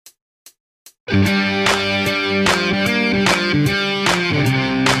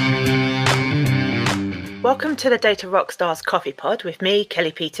Welcome to the Data Rockstars Coffee Pod with me,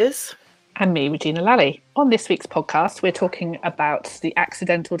 Kelly Peters. And me, Regina Lally. On this week's podcast, we're talking about the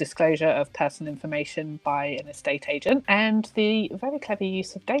accidental disclosure of personal information by an estate agent and the very clever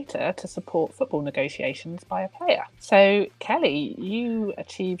use of data to support football negotiations by a player. So, Kelly, you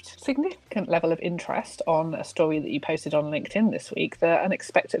achieved significant level of interest on a story that you posted on LinkedIn this week that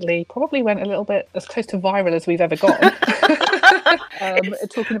unexpectedly probably went a little bit as close to viral as we've ever gone.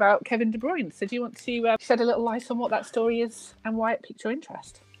 Talking about Kevin De Bruyne. So do you want to shed a little light on what that story is and why it piqued your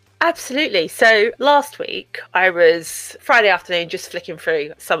interest? Absolutely. So last week I was Friday afternoon just flicking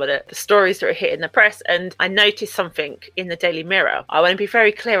through some of the stories that were hitting the press, and I noticed something in the Daily Mirror. I want to be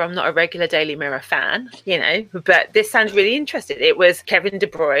very clear, I'm not a regular Daily Mirror fan, but this sounds really interesting. It was Kevin De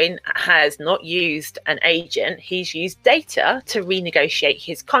Bruyne has not used an agent. He's used data to renegotiate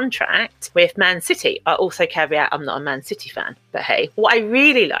his contract with Man City. I also caveat, I'm not a Man City fan, but hey, what I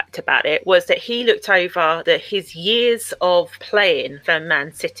really liked about it was that he looked over his years of playing for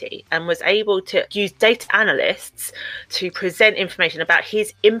Man City and was able to use data analysts to present information about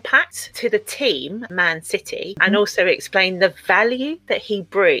his impact to the team, Man City, and also explain the value that he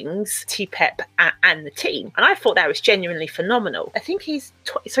brings to Pep and the team. And I thought that was genuinely phenomenal. I think he's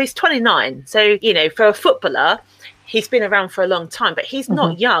 29. So, for a footballer, he's been around for a long time, but he's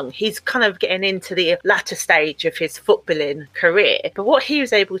not young. He's kind of getting into the latter stage of his footballing career. But what he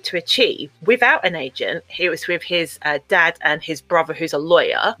was able to achieve without an agent, he was with his dad and his brother, who's a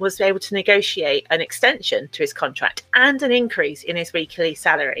lawyer, was able to negotiate an extension to his contract and an increase in his weekly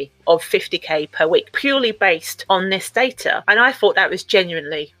salary of 50k per week, purely based on this data. And I thought that was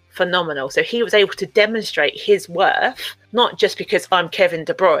genuinely phenomenal. So he was able to demonstrate his worth, not just because I'm Kevin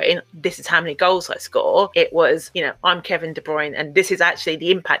De Bruyne, this is how many goals I score. It was, I'm Kevin De Bruyne, and this is actually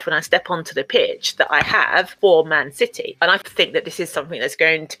the impact when I step onto the pitch that I have for Man City. And I think that this is something that's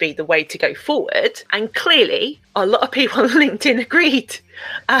going to be the way to go forward. And clearly, a lot of people on LinkedIn agreed.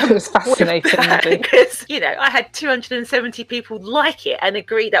 It was fascinating. Because, I had 270 people like it and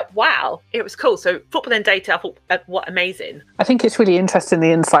agree that, wow, it was cool. So football and data, I thought, what amazing. I think it's really interesting,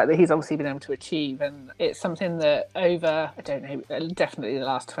 the insight that he's obviously been able to achieve. And it's something that over, definitely the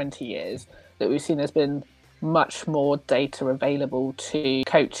last 20 years that we've seen there's been much more data available to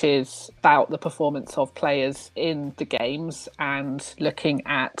coaches about the performance of players in the games and looking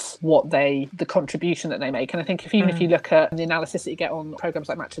at the contribution that they make. And I think if you look at the analysis that you get on programs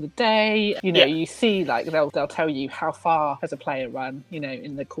like Match of the Day, you see they'll tell you how far has a player run,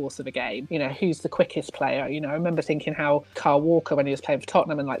 in the course of a game, who's the quickest player. I remember thinking how Kyle Walker, when he was playing for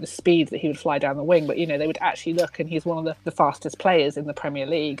Tottenham, and the speed that he would fly down the wing, but they would actually look, and he's one of the fastest players in the Premier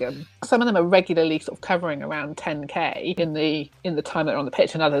League. And some of them are regularly sort of covering around 10k in the time that they're on the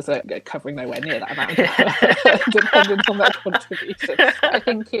pitch, and others are covering nowhere near that amount, dependent on that contribution. I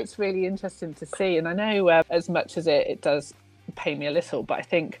think it's really interesting to see, and I know as much as it does pay me a little, but I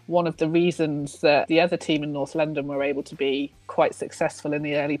think one of the reasons that the other team in North London were able to be quite successful in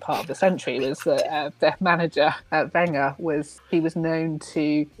the early part of the century was that their manager Wenger was known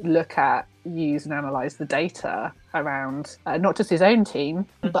to look at, use and analyse the data around not just his own team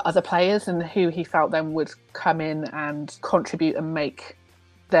but other players, and who he felt then would come in and contribute and make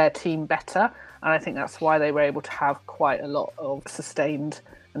their team better. And I think that's why they were able to have quite a lot of sustained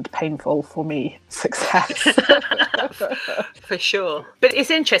and painful, for me, success. For sure. But it's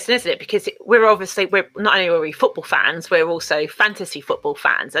interesting, isn't it? Because we're not only are we football fans, we're also fantasy football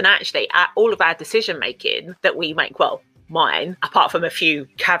fans. And actually, all of our decision making that we make, mine, apart from a few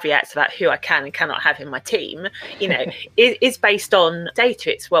caveats about who I can and cannot have in my team, is based on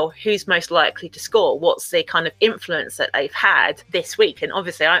data. It's, who's most likely to score? What's the kind of influence that they've had this week? And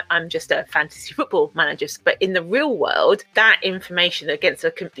obviously, I'm just a fantasy football manager, but in the real world, that information against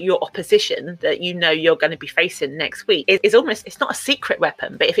your opposition that you're going to be facing next week is almost, it's not a secret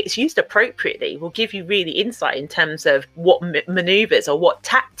weapon, but if it's used appropriately, will give you really insight in terms of what maneuvers or what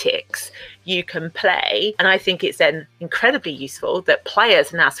tactics you can play. And I think it's then incredibly useful that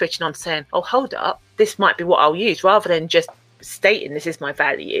players are now switching on to saying, oh, hold up, this might be what I'll use, rather than just stating this is my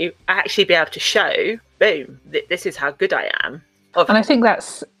value. I actually be able to show, boom, this is how good I am. And I think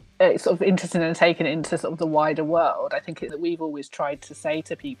that's sort of interesting, and taking it into sort of the wider world. I think that we've always tried to say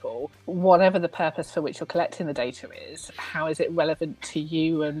to people, whatever the purpose for which you're collecting the data is, how is it relevant to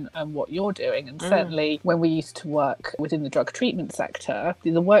you and what you're doing? And certainly when we used to work within the drug treatment sector,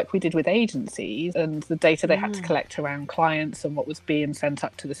 the work we did with agencies and the data they had to collect around clients and what was being sent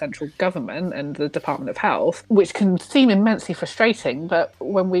up to the central government and the Department of Health, which can seem immensely frustrating, but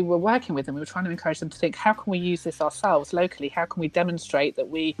when we were working with them, we were trying to encourage them to think, how can we use this ourselves locally? How can we demonstrate that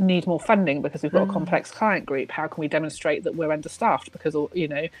we need more funding because we've got a complex client group. How can we demonstrate that we're understaffed because, you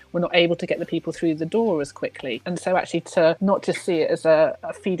know, we're not able to get the people through the door as quickly? And so actually to not just see it as a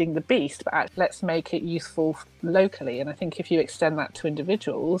feeding the beast, but actually let's make it useful locally. And I think if you extend that to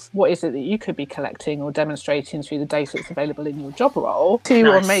individuals, what is it that you could be collecting or demonstrating through the data that's available in your job role to,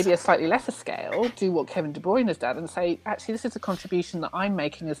 or maybe a slightly lesser scale, do what Kevin De Bruyne has done and say, actually, this is a contribution that I'm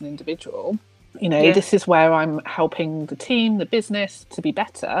making as an individual. You know, this is where I'm helping the team, the business to be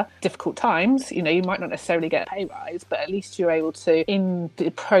better. Difficult times, you know, you might not necessarily get a pay rise, but at least you're able to, in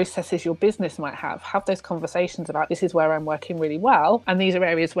the processes your business might have those conversations about, this is where I'm working really well, and these are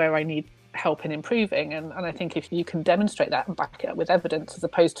areas where I need help in improving. And I think if you can demonstrate that and back it up with evidence as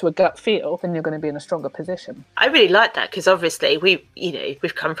opposed to a gut feel, then you're going to be in a stronger position. I really like that, because obviously we've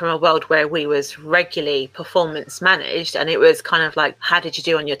come from a world where we was regularly performance managed, and it was kind of like, how did you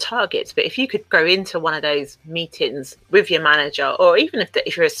do on your targets? But if you could go into one of those meetings with your manager, or even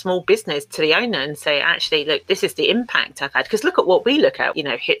if you're a small business, to the owner and say, actually, look, this is the impact I've had. Because look at what we look at, you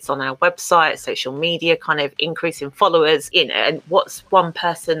know, hits on our website, social media, kind of increasing followers, you know, and what's one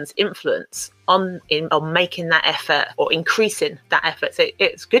person's influence on making that effort or increasing that effort. So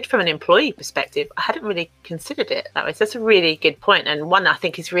it's good from an employee perspective. I hadn't really considered it that way. So that's a really good point, and one I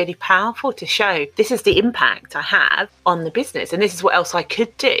think is really powerful to show this is the impact I have on the business, and this is what else I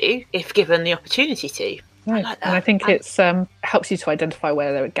could do if given the opportunity to. Right. And I think it's helps you to identify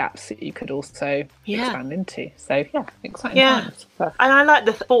where there are gaps that you could also expand into. So exciting times. And I like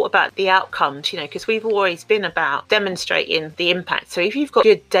the thought about the outcomes, you know, because we've always been about demonstrating the impact. So if you've got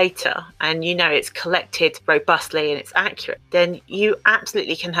good data and you know it's collected robustly and it's accurate, then you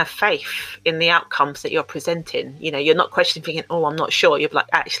absolutely can have faith in the outcomes that you're presenting. You know, you're not questioning, thinking, oh, I'm not sure. You're like,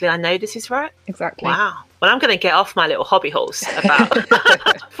 actually, I know this is right. Exactly. Wow. Well, I'm going to get off my little hobby horse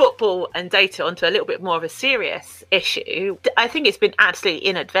about football and data onto a little bit more of a serious issue. I think it's been absolutely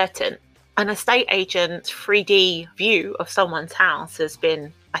inadvertent. An estate agent's 3D view of someone's house has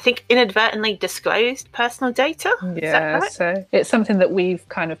been, I think, inadvertently disclosed personal data. Yeah, so it's something that we've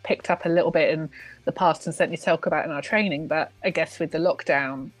kind of picked up a little bit in the past and certainly talk about in our training. But I guess with the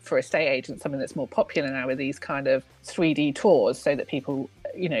lockdown for estate agents, something that's more popular now are these kind of 3D tours, so that people,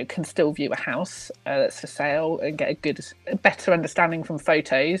 you know, can still view a house that's for sale and get a better understanding from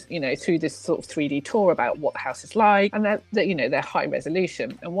photos, you know, through this sort of 3D tour about what the house is like, and they're high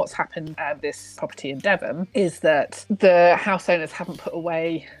resolution. And what's happened at this property in Devon is that the house owners haven't put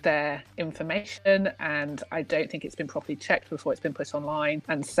away their information, and I don't think it's been properly checked before it's been put online.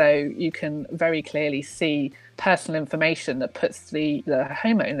 And so you can very clearly see personal information that puts the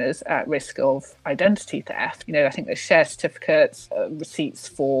homeowners at risk of identity theft. You know, I think there's share certificates, receipts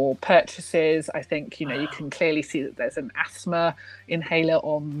for purchases. I think, you know, you can clearly see that there's an asthma inhaler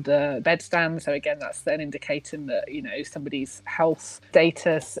on the bedstand. So again, that's then indicating that, you know, somebody's health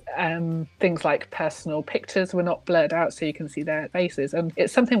status. Things like personal pictures were not blurred out so you can see their faces. And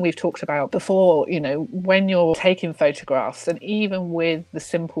it's something we've talked about before, you know, when you're taking photographs, and even with the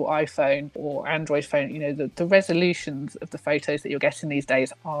simple iPhone or Android phone, you know, the resolutions of the photos that you're getting these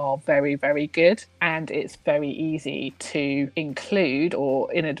days are very, very good. And it's very easy to include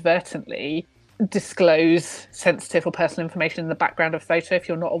or inadvertently disclose sensitive or personal information in the background of a photo if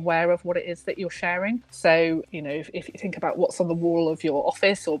you're not aware of what it is that you're sharing. So, you know, if you think about what's on the wall of your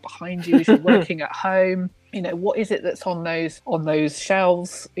office or behind you as you're working at home, you know, what is it that's on those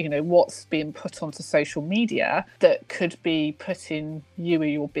shelves? You know, what's being put onto social media that could be putting you or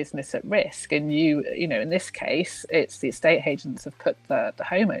your business at risk? And you know, in this case, it's the estate agents have put the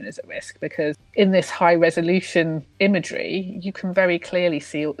homeowners at risk, because in this high resolution imagery, you can very clearly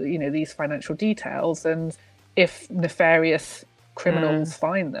see, you know, these financial details. And if nefarious criminals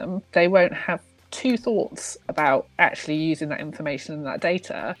find them, they won't have two thoughts about actually using that information and that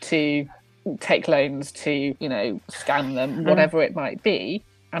data to take loans, to, you know, scam them, whatever it might be.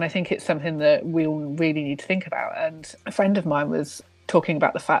 And I think it's something that we all really need to think about. And a friend of mine was talking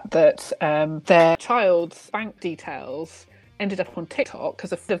about the fact that their child's bank details ended up on TikTok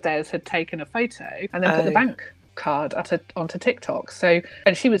because a friend of theirs had taken a photo and then put the bank card onto TikTok. So,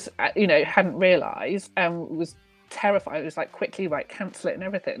 and she was, you know, hadn't realised and was terrified. It was like, quickly, right, cancel it and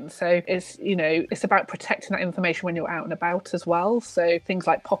everything. So it's, you know, it's about protecting that information when you're out and about as well. So things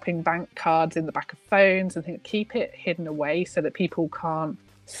like popping bank cards in the back of phones and things, keep it hidden away so that people can't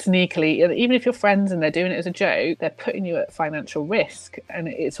sneakily, even if you're friends and they're doing it as a joke, they're putting you at financial risk. And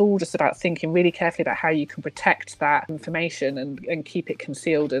it's all just about thinking really carefully about how you can protect that information and keep it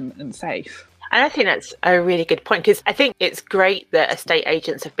concealed and safe. And I think that's a really good point, because I think it's great that estate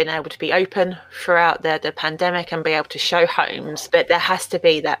agents have been able to be open throughout the pandemic and be able to show homes, but there has to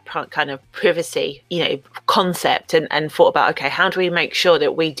be that kind of privacy, concept and thought about, okay, how do we make sure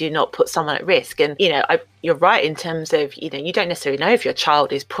that we do not put someone at risk? And, you're right in terms of, you don't necessarily know if your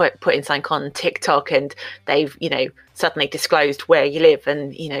child is putting something on TikTok and they've, suddenly disclosed where you live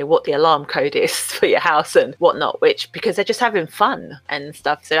and, what the alarm code is for your house and whatnot, because they're just having fun and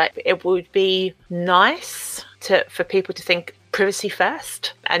stuff. So it would be nice for people to think privacy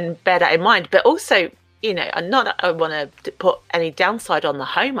first and bear that in mind. But also, I want to put any downside on the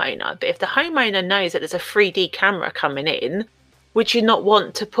homeowner, but if the homeowner knows that there's a 3D camera coming in, would you not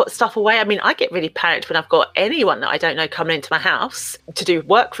want to put stuff away? I mean, I get really panicked when I've got anyone that I don't know coming into my house to do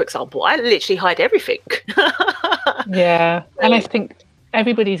work, for example. I literally hide everything. Yeah. And I think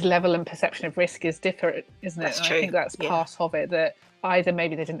everybody's level and perception of risk is different, isn't it? That's and true. I think that's part of it, that either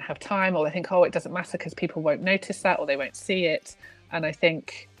maybe they didn't have time, or they think, it doesn't matter because people won't notice that or they won't see it. And I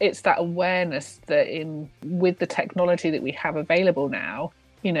think it's that awareness that with the technology that we have available now,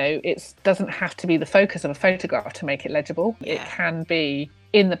 it doesn't have to be the focus of a photograph to make it legible. Yeah. It can be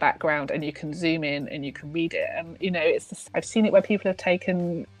in the background and you can zoom in and you can read it. And, I've seen it where people have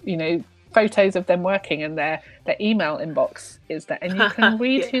taken, photos of them working and their email inbox is there. And you can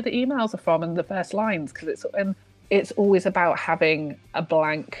read who the emails are from and the first lines, because it's always about having a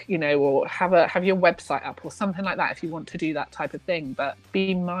blank, or have your website up or something like that if you want to do that type of thing. But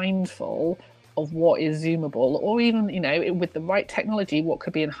be mindful of what is zoomable, or even, with the right technology, what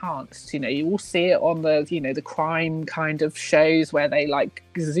could be enhanced. You will see it on the crime kind of shows where they like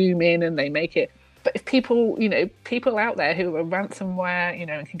zoom in and they make it. But if people out there who are ransomware,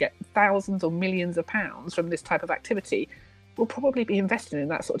 and can get thousands or millions of pounds from this type of activity, will probably be invested in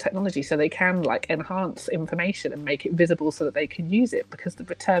that sort of technology so they can enhance information and make it visible so that they can use it, because the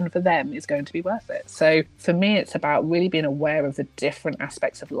return for them is going to be worth it. So for me, it's about really being aware of the different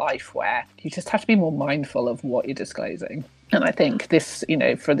aspects of life where you just have to be more mindful of what you're disclosing. And I think this,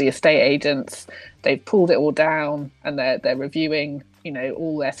 for the estate agents, they've pulled it all down and they're reviewing,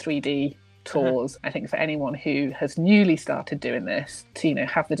 all their 3D tours. I think for anyone who has newly started doing this, to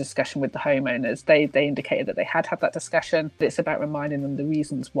have the discussion with the homeowners, they indicated that they had that discussion. It's about reminding them the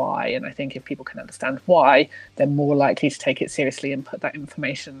reasons why, and I think if people can understand why, they're more likely to take it seriously and put that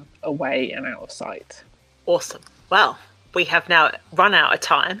information away and out of sight. Awesome. Well, we have now run out of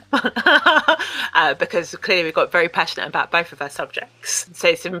time because clearly we've got very passionate about both of our subjects.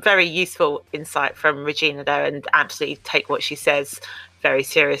 So some very useful insight from Regina there, and absolutely take what she says very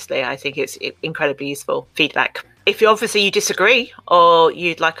seriously. I think it's incredibly useful feedback. If you disagree, or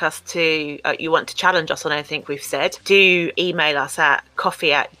you'd like us to, you want to challenge us on anything we've said, do email us at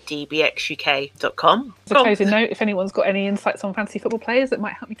coffee@dbxuk.com. As a closing note, if anyone's got any insights on fantasy football players that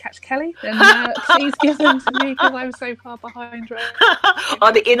might help me catch Kelly, then please give them to me, because I'm so far behind.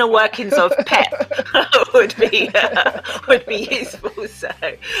 Or the inner workings of Pep would be useful. So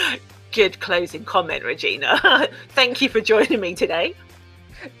good closing comment, Regina. Thank you for joining me today.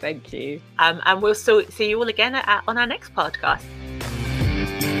 Thank you. And we'll still see you all again on our next podcast.